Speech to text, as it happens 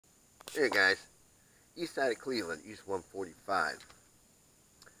Hey guys, east side of Cleveland, East 145.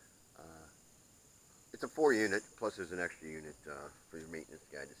 Uh, it's a 4 unit, plus there's an extra unit for your maintenance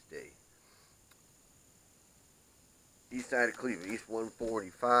guy to stay. East side of Cleveland, East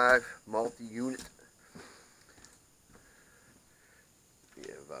 145, multi-unit. We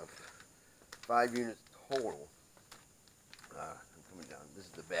have 5 units total. I'm coming down. This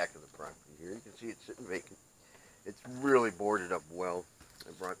is the back of the property here. You can see it's sitting vacant. It's really boarded up well.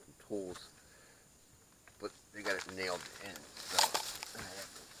 I brought some tools, but they got it nailed in. So I have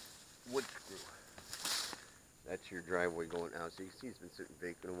the wood screw. That's your driveway going out. So you can see it's been sitting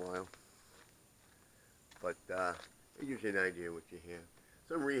vacant a while. But it gives you an idea what you have.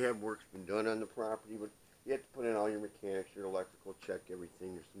 Some rehab work's been done on the property, but you have to put in all your mechanics, your electrical, check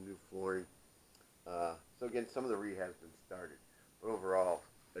everything. There's some new flooring. So again, some of the rehab's been started, but overall,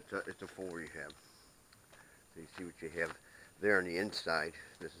 it's a full rehab. So you see what you have there on the inside.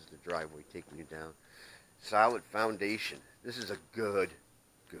 This is the driveway taking you down. Solid foundation. This is a good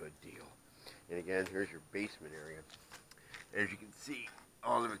deal. And again, here's your basement area. As you can see,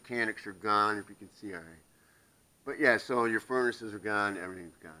 all the mechanics are gone, if you can see, all right. But yeah, so your furnaces are gone,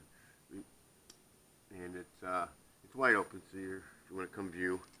 everything's gone. And it's wide open, so if you want to come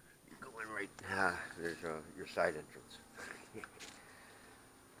view, you go in right, there's your side entrance.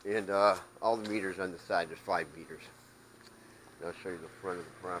 And all the meters on the side, there's 5 meters. And I'll show you the front of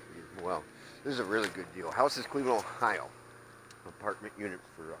the property as well. This is a really good deal. House is Cleveland, Ohio. Apartment unit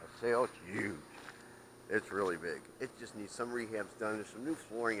for sale. It's huge. It's really big. It just needs some rehabs done. There's some new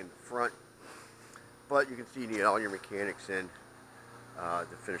flooring in the front. But you can see you need all your mechanics in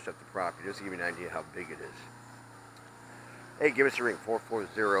to finish up the property. Just to give you an idea how big it is. Hey, give us a ring,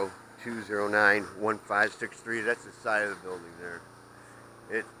 440-209-1563. That's the side of the building there.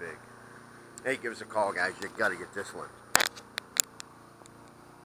 It's big. Hey, give us a call, guys. You got to get this one.